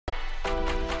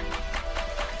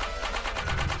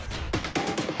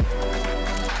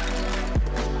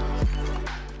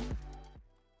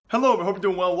Hello, I hope you're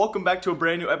doing well. Welcome back to a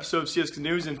brand new episode of CSGO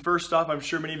News. And first off, I'm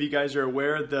sure many of you guys are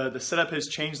aware the setup has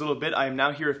changed a little bit. I am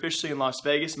now here officially in Las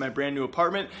Vegas in my brand new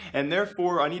apartment, and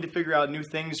therefore I need to figure out new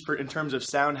things in terms of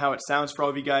sound, how it sounds for all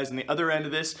of you guys. On the other end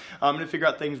of this, I'm going to figure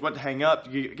out things, what to hang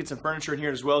up, get some furniture in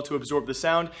here as well to absorb the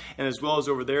sound, and as well as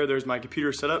over there's my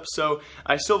computer setup. So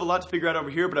I still have a lot to figure out over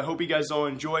here, but I hope you guys all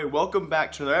enjoy. Welcome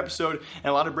back to another episode,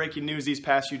 and a lot of breaking news these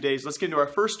past few days. Let's get into our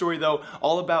first story though,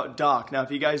 all about Doc. Now,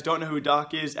 if you guys don't know who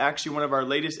Doc is, actually one of our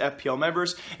latest FPL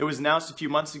members. It was announced a few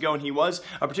months ago, and he was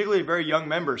a particularly very young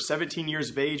member, 17 years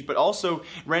of age, but also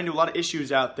ran into a lot of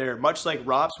issues out there, much like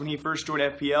Rops when he first joined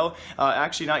FPL,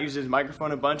 actually not using his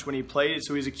microphone a bunch when he played,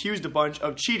 so he's accused a bunch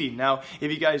of cheating. Now,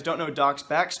 if you guys don't know Doc's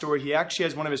backstory, he actually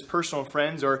has one of his personal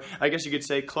friends, or I guess you could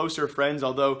say closer friends,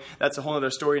 although that's a whole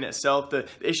other story in itself, the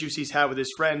issues he's had with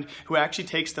his friend, who actually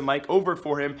takes the mic over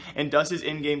for him and does his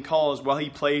in-game calls while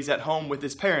he plays at home with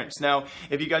his parents. Now,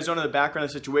 if you guys don't know the background of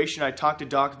the situation, I talked to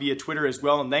Doc via Twitter as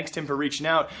well, and thanks to him for reaching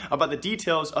out about the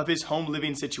details of his home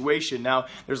living situation. Now,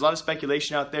 there's a lot of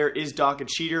speculation out there. Is Doc a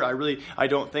cheater? I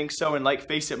don't think so, and like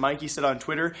Face It Mikey said on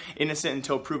Twitter, innocent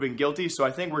until proven guilty, so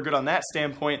I think we're good on that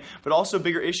standpoint, but also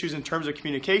bigger issues in terms of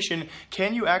communication.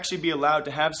 Can you actually be allowed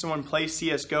to have someone play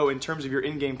CSGO in terms of your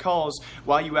in-game calls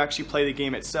while you actually play the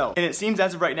game itself? And it seems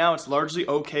as of right now, it's largely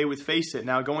okay with Face It.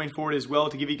 Now, going forward as well,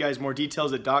 to give you guys more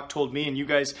details that Doc told me, and you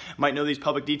guys might know these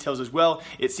public details as well,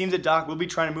 it seems that Doc will be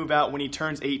trying to move out when he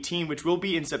turns 18, which will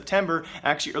be in September,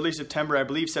 actually early September. I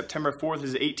believe September 4th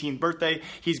is his 18th birthday.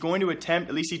 He's going to attempt,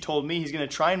 at least he told me, he's going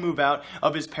to try and move out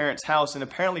of his parents' house, and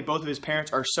apparently both of his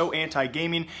parents are so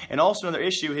anti-gaming. And also another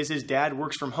issue is his dad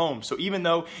works from home, so even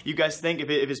though you guys think if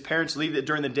his parents leave it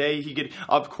during the day, he could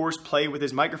of course play with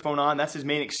his microphone on. That's his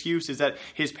main excuse, is that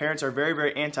his parents are very,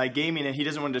 very anti-gaming and he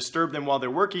doesn't want to disturb them while they're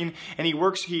working, and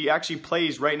he actually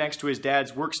plays right next to his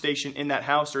dad's workstation in that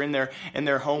house or in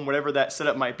their home, whatever that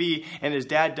setup might be, and his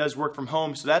dad does work from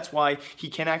home, so that's why he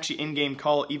can actually in-game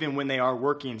call even when they are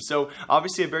working. So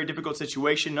obviously a very difficult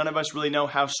situation. None of us really know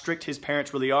how strict his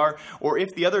parents really are, or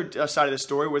if the other side of the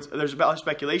story was there's about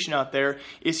speculation out there,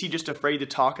 is he just afraid to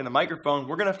talk in the microphone?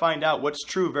 We're going to find out what's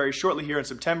true very shortly here in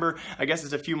September. I guess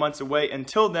it's a few months away.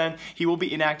 Until then, he will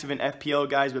be inactive in FPL,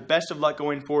 guys, but best of luck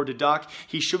going forward to Doc.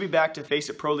 He should be back to Face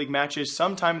It Pro League matches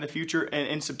sometime in the future and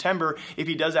in September if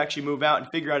he does actually move out and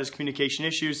figure out his communication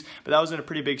issues, but that was a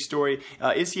pretty big story.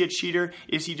 Is he a cheater?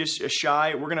 Is he just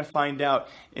shy? We're going to find out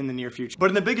in the near future. But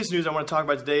in the biggest news I want to talk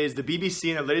about today is the BBC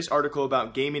and their latest article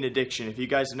about gaming addiction. If you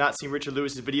guys have not seen Richard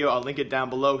Lewis's video, I'll link it down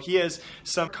below. He has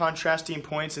some contrasting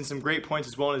points and some great points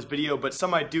as well in his video, but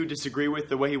some I do disagree with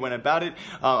the way he went about it.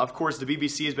 Of course, the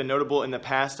BBC has been notable in the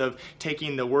past of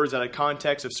taking the words out of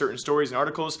context of certain stories and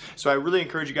articles, so I really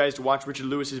encourage you guys to watch Richard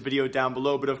Lewis's video down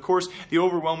below. But of course, the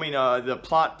overwhelming the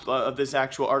plot of this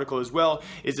actual article as well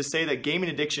is to say that gaming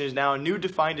addiction is now a new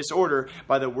defined disorder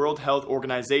by the World Health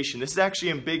Organization. This is actually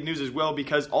in big news as well,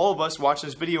 because all of us watching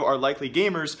this video are likely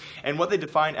gamers, and what they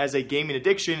define as a gaming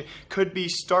addiction could be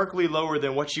starkly lower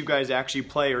than what you guys actually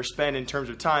play or spend in terms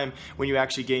of time when you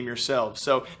actually game yourselves.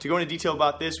 So to go into detail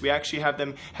about this, we actually have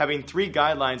them having 3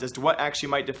 guidelines as to what actually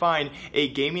might define a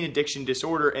gaming addiction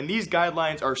disorder, and these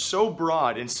guidelines are so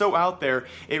broad and so out there,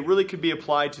 it really could be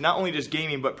applied to not only just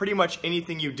gaming, but pretty much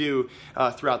anything you do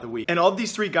throughout the week. And all of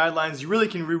these 3 guidelines, you really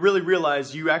can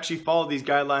realize you actually follow these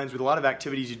guidelines with a lot of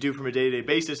activities you do from a day-to-day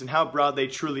basis and how broad they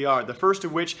truly are. The first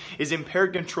of which is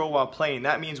impaired control while playing.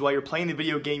 That means while you're playing the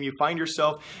video game, you find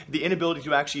yourself the inability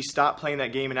to actually stop playing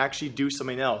that game and actually do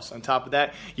something else. On top of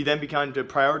that, you then become to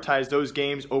prioritize those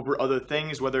games over other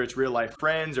things, whether it's real life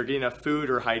friends or getting enough food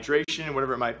or hydration,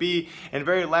 whatever it might be. And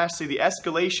very lastly, the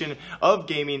escalation of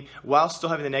gaming while still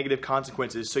having the negative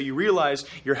consequences. So you realize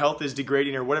your health is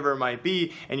degrading or whatever it might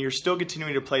be, and you're still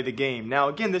continuing to play the game. Now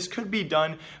again, this could be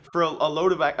done for a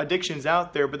load of addictions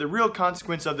out there, but the real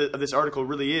consequence of this article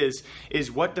really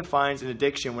is what defines an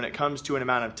addiction when it comes to an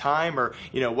amount of time, or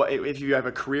what if you have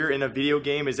a career in a video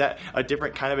game, is that a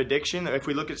different kind of addiction? If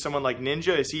we look at someone like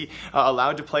Ninja, is he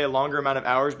allowed to play a longer amount of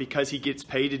hours because he gets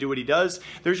paid to do what he does?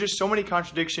 There's just so many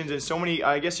contradictions and so many,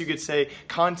 I guess you could say,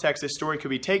 context this story could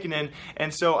be taken in,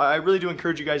 and so I really do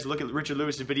encourage you guys to look at Richard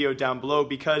Lewis's video down below,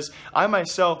 because I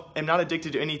myself am not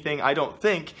addicted to anything, I don't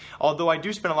think, although I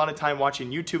do spend a lot of time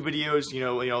watching YouTube YouTube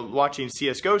videos, watching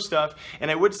CSGO stuff,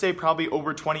 and I would say probably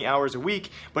over 20 hours a week.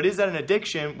 But is that an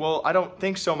addiction? Well, I don't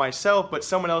think so myself, but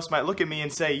someone else might look at me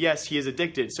and say, yes, he is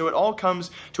addicted. So it all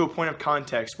comes to a point of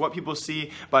context, what people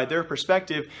see by their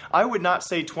perspective. I would not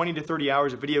say 20 to 30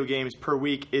 hours of video games per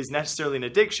week is necessarily an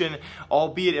addiction,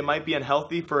 albeit it might be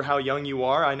unhealthy for how young you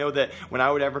are. I know that when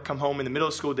I would ever come home in the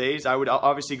middle school days, I would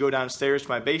obviously go downstairs to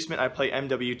my basement, I'd play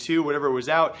MW2, whatever was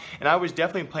out, and I was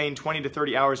definitely playing 20 to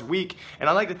 30 hours a week, and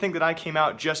I like to think that I came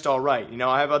out just all right.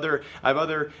 I have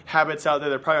other habits out there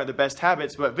that probably aren't the best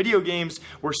habits, but video games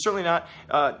were certainly not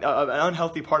an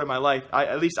unhealthy part of my life,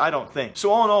 at least I don't think.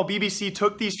 So all in all, BBC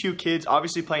took these few kids,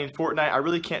 obviously playing Fortnite. I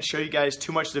really can't show you guys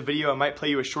too much of the video. I might play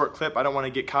you a short clip. I don't want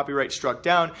to get copyright struck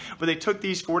down, but they took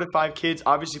these 4 to 5 kids,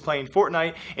 obviously playing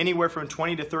Fortnite, anywhere from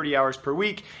 20 to 30 hours per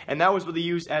week, and that was what they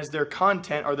used as their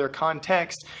content or their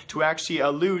context to actually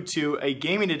allude to a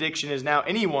gaming addiction is now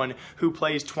anyone who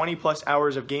plays 20 plus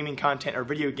hours of gaming content or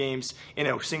video games in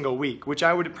a single week, which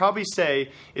I would probably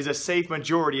say is a safe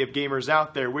majority of gamers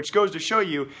out there, which goes to show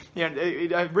you,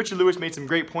 Richard Lewis made some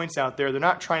great points out there. They're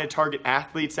not trying to target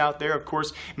athletes out there. Of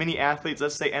course, many athletes,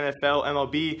 let's say NFL,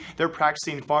 MLB, they're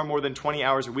practicing far more than 20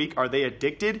 hours a week. Are they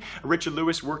addicted? Richard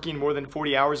Lewis working more than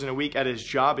 40 hours in a week at his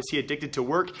job, is he addicted to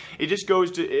work?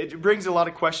 It brings a lot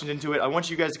of questions into it. I want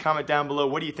you guys to comment down below.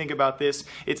 What do you think about this?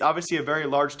 It's obviously a very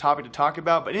large topic to talk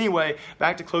about, but anyway,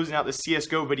 back to closing out the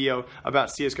CSGO video about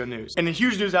CSGO news. And the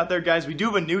huge news out there, guys, we do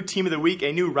have a new team of the week,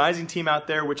 a new rising team out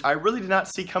there, which I really did not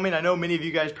see coming. I know many of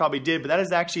you guys probably did, but that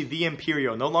is actually the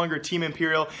Imperial. No longer Team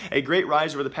Imperial, a great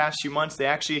rise over the past few months.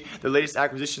 Their latest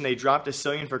acquisition, they dropped a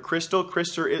 $1 for Crystal.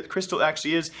 Crystal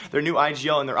actually is their new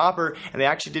IGL and their Opper, and they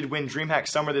actually did win DreamHack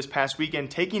Summer this past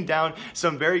weekend, taking down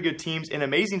some very good teams in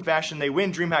amazing fashion. They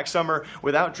win DreamHack Summer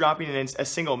without dropping in a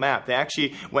single map. They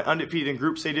actually went undefeated in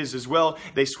group stages as well.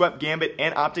 They swept Gambit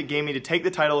and Optic Gaming to take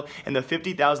the title and the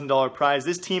 $50,000 prize.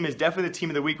 This team is definitely the team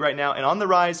of the week right now and on the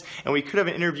rise, and we could have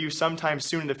an interview sometime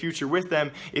soon in the future with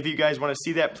them. If you guys want to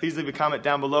see that, please leave a comment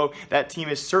down below. That team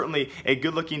is certainly a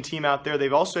good-looking team out there.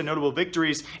 They've also had notable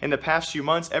victories in the past few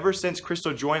months, ever since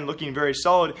Crystal joined, looking very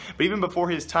solid, but even before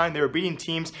his time, they were beating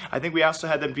teams. I think we also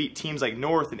had them beat teams like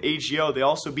North and AGO. They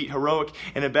also beat Heroic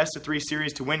in a best-of-3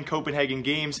 series to win Copenhagen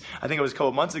Games, I think it was a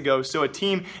couple months ago. So a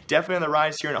team definitely on the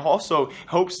rise here, and also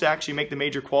hopes to actually make the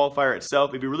major qualifier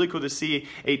itself. It'd be really cool to see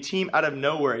a team out of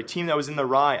nowhere, a team that was in the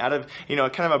rye, out of,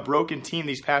 kind of a broken team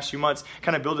these past few months,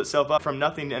 kind of build itself up from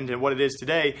nothing into what it is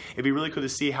today. It'd be really cool to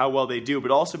see how well they do.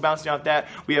 But also bouncing out that,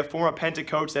 we have former Penta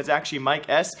coach, that's actually Mike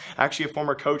S., actually a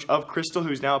former coach of Crystal,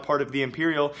 who's now a part of the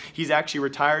Imperial. He's actually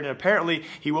retired, and apparently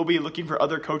he will be looking for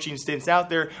other coaching stints out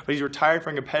there, but he's retired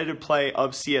from competitive play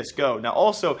of CSGO. Now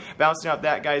also, bouncing out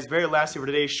that, guys, very lastly for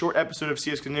today's short episode of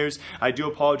CSGO News, I do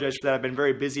apologize for that. I've been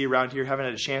very busy around here, haven't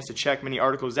had a chance to check many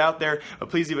articles out there, but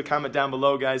please leave a comment down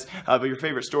below, guys, about your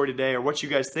favorite story today or what you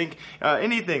guys think.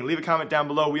 Anything, leave a comment down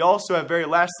below. We also have, very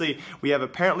lastly, we have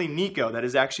apparently Niko, that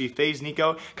is actually FaZe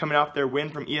Niko, coming off their win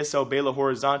from ESL Belo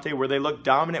Horizonte, where they look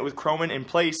dominant with Croman in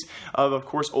place of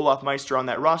course, Olaf Meister on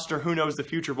that roster. Who knows the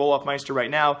future of Olaf Meister right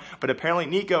now, but apparently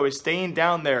Niko is staying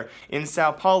down there in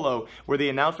Sao Paulo, where the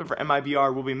announcement for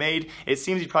MIBR will be made. It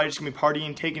seems he's probably just going to be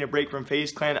partying, taking a break from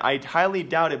FaZe Clan. I highly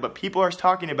doubt it, but people are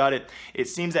talking about it. It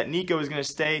seems that Niko is going to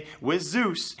stay with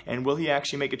Zeus, and will he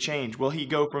actually make a change? Will he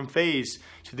go from FaZe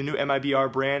to the new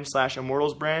MIBR brand /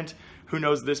 Immortals brand? Who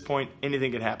knows at this point,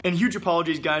 anything could happen. And huge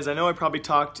apologies, guys. I know I probably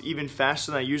talked even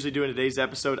faster than I usually do in today's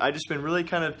episode. I just been really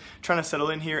kind of trying to settle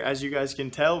in here. As you guys can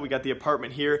tell, we got the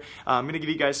apartment here. I'm going to give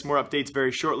you guys some more updates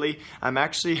very shortly. I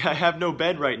have no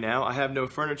bed right now. I have no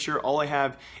furniture. All I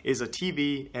have is a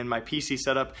TV and my PC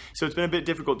setup. So it's been a bit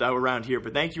difficult around here,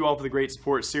 but thank you all for the great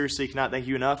support. Seriously, cannot thank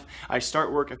you enough. I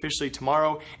start work officially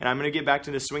tomorrow, and I'm going to get back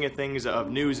to the swing of things, of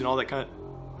news and all that kind of...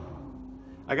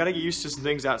 I gotta get used to some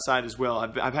things outside as well.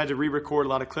 I've had to re-record a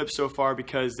lot of clips so far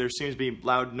because there seems to be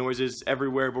loud noises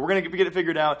everywhere, but we're gonna get it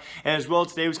figured out. And as well,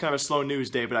 today was kind of a slow news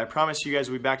day, but I promise you guys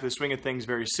we'll be back to the swing of things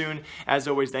very soon. As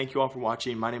always, thank you all for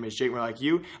watching. My name is Jake, more like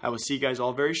you. I will see you guys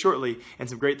all very shortly, and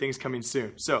some great things coming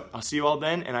soon. So I'll see you all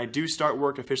then, and I do start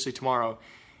work officially tomorrow.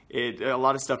 A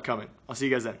lot of stuff coming. I'll see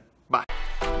you guys then. Bye.